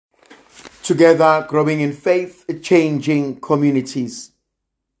together growing in faith, changing communities.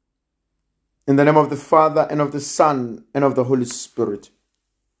 In the name of the Father, and of the Son, and of the Holy Spirit.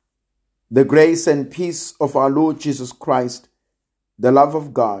 The grace and peace of our Lord Jesus Christ, the love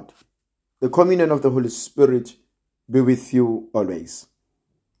of God, the communion of the Holy Spirit be with you always.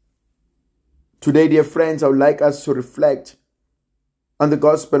 Today, dear friends, I would like us to reflect on the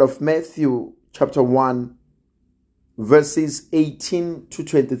Gospel of Matthew, chapter 1, verses 18 to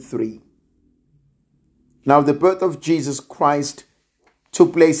 23. Now, the birth of Jesus Christ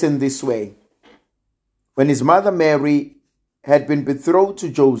took place in this way. When his mother Mary had been betrothed to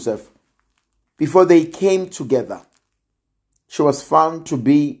Joseph, before they came together, she was found to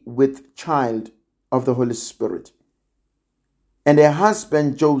be with child of the Holy Spirit. And her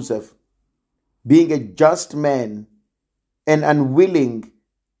husband Joseph, being a just man and unwilling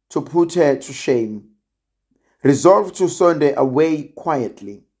to put her to shame, resolved to send her away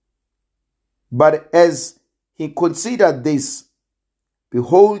quietly. But as he considered this,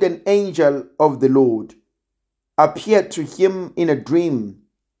 behold, an angel of the Lord appeared to him in a dream,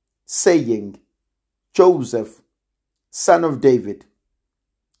 saying, Joseph, son of David,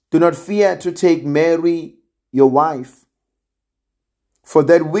 do not fear to take Mary, your wife, for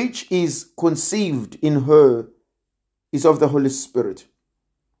that which is conceived in her is of the Holy Spirit.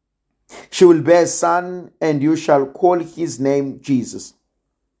 She will bear a son, and you shall call his name Jesus.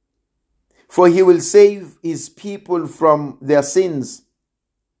 For he will save his people from their sins.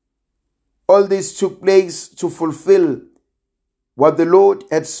 All this took place to fulfill what the Lord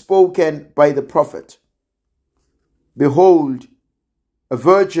had spoken by the prophet. Behold, a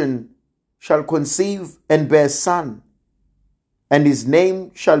virgin shall conceive and bear a son, and his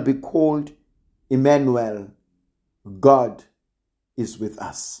name shall be called Emmanuel. God is with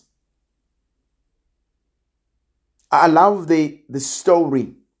us. I love the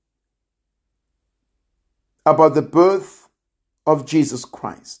story about the birth of Jesus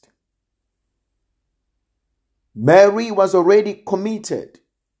Christ. Mary was already committed,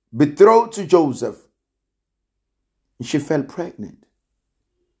 betrothed to Joseph, and she fell pregnant.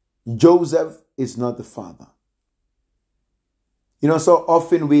 Joseph is not the father. So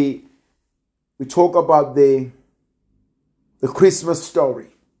often we talk about the Christmas story.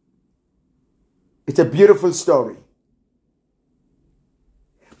 It's a beautiful story.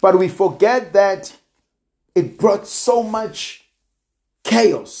 But we forget that it brought so much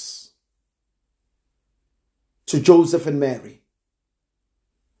chaos to Joseph and Mary.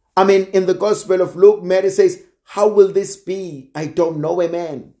 In the Gospel of Luke, Mary says, how will this be? I don't know a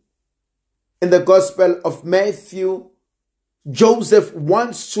man. In the Gospel of Matthew, Joseph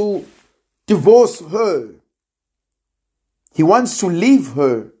wants to divorce her. He wants to leave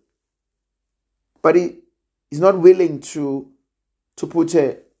her. But he's not willing to put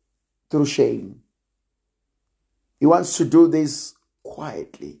her through shame. He wants to do this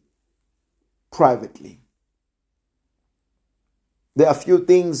quietly, privately. There are a few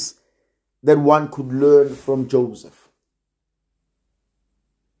things that one could learn from Joseph.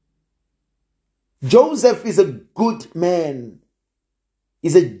 Joseph is a good man.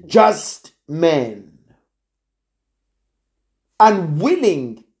 He's a just man.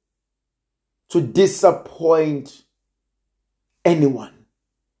 Unwilling to disappoint anyone.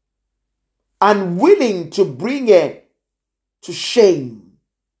 Unwilling to bring her to shame.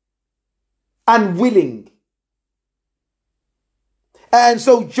 Unwilling. And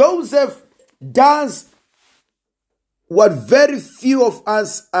so Joseph does what very few of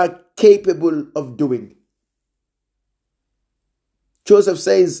us are capable of doing. Joseph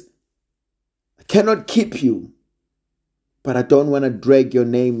says, I cannot keep you, but I don't want to drag your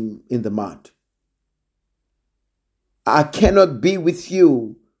name in the mud. I cannot be with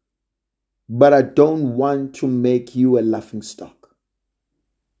you, but I don't want to make you a laughingstock.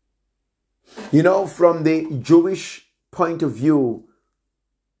 From the Jewish point of view,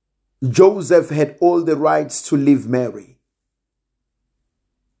 Joseph had all the rights to leave Mary.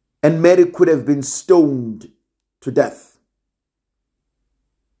 And Mary could have been stoned to death.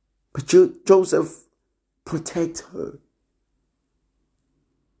 But Joseph protects her.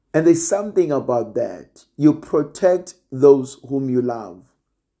 And there's something about that. You protect those whom you love.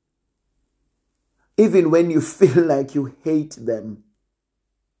 Even when you feel like you hate them,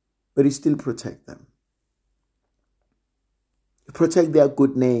 but you still protect them. You protect their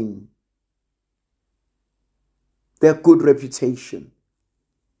good name, their good reputation.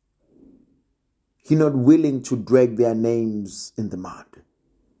 You're not willing to drag their names in the mud.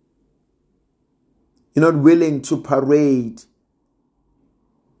 You're not willing to parade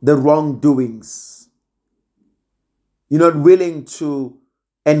the wrongdoings. You're not willing to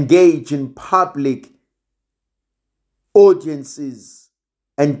engage in public audiences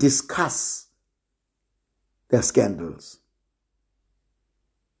and discuss their scandals.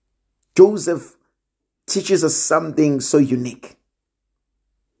 Joseph teaches us something so unique.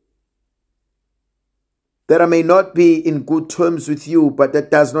 That I may not be in good terms with you, but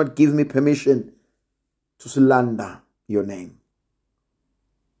that does not give me permission to slander your name.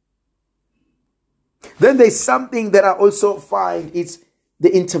 Then there's something that I also find, it's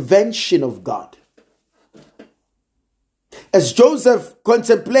the intervention of God. As Joseph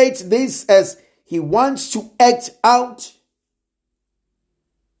contemplates this, as he wants to act out,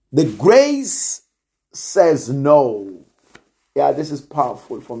 the grace says no. Yeah, this is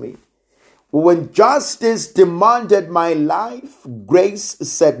powerful for me. When justice demanded my life, grace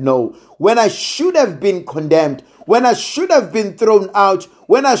said no. When I should have been condemned, when I should have been thrown out,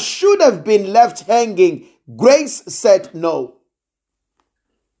 when I should have been left hanging, grace said no.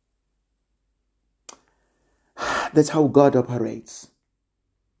 That's how God operates.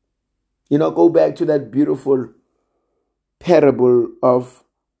 You know, go back to that beautiful parable of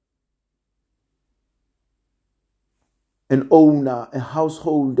an owner, a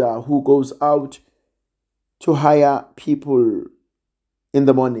householder who goes out to hire people in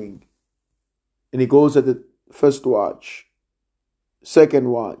the morning. And he goes at the first watch, second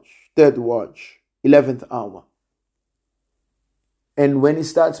watch, third watch, 11th hour. And when he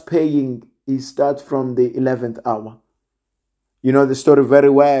starts paying, he starts from the 11th hour. You know the story very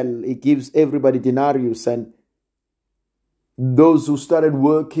well. He gives everybody denarius, and those who started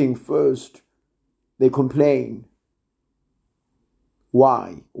working first, they complain.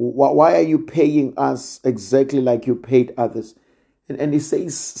 Why? Why are you paying us exactly like you paid others? And he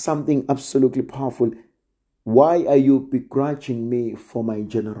says something absolutely powerful. Why are you begrudging me for my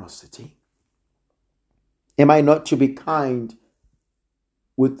generosity? Am I not to be kind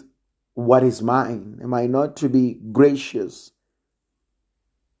with what is mine? Am I not to be gracious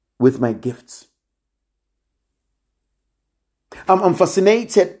with my gifts? I'm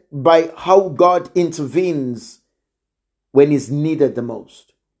fascinated by how God intervenes when he's needed the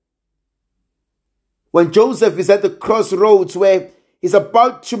most. When Joseph is at the crossroads where he's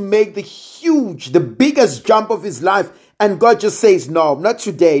about to make the biggest jump of his life, and God just says, no, not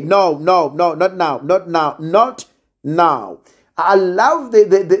today, no, not now. I love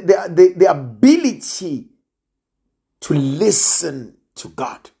the ability to listen to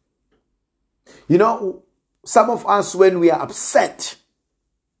God. You know, some of us, when we are upset,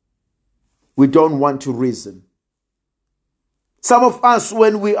 we don't want to reason. Some of us,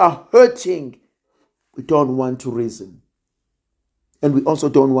 when we are hurting, we don't want to reason. And we also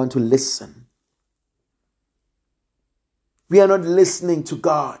don't want to listen. We are not listening to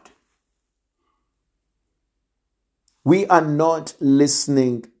God. We are not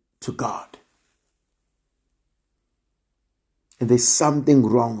listening to God. And there's something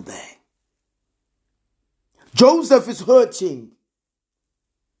wrong there. Joseph is hurting,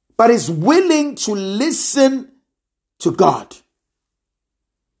 but is willing to listen to God.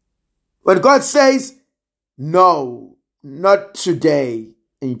 When God says, no, not today,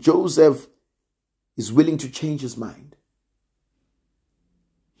 and Joseph is willing to change his mind.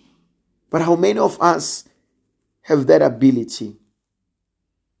 But how many of us have that ability?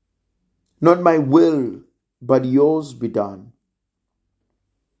 Not my will, but yours be done.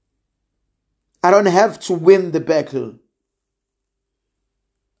 I don't have to win the battle.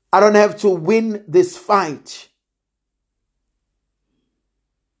 I don't have to win this fight.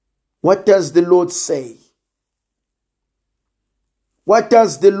 What does the Lord say? What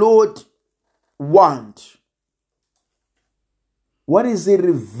does the Lord want? What is He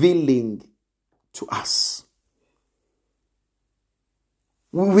revealing to us?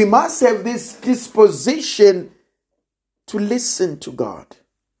 We must have this disposition to listen to God.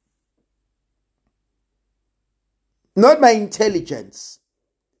 Not my intelligence,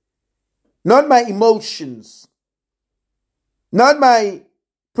 not my emotions, not my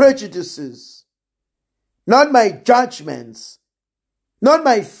prejudices, not my judgments, not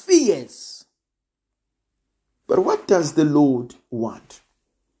my fears. But what does the Lord want?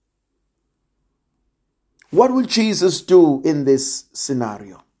 What will Jesus do in this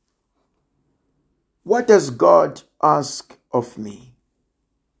scenario? What does God ask of me?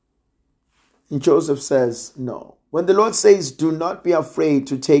 And Joseph says, no. When the Lord says, do not be afraid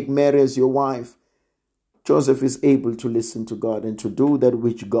to take Mary as your wife, Joseph is able to listen to God and to do that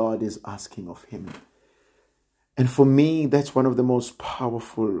which God is asking of him. And for me, that's one of the most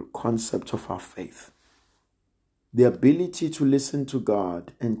powerful concepts of our faith. The ability to listen to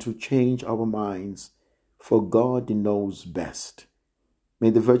God and to change our minds, for God knows best. May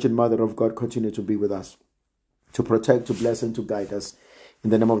the Virgin Mother of God continue to be with us, to protect, to bless, and to guide us.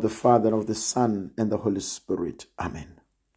 In the name of the Father, and of the Son, and the Holy Spirit. Amen.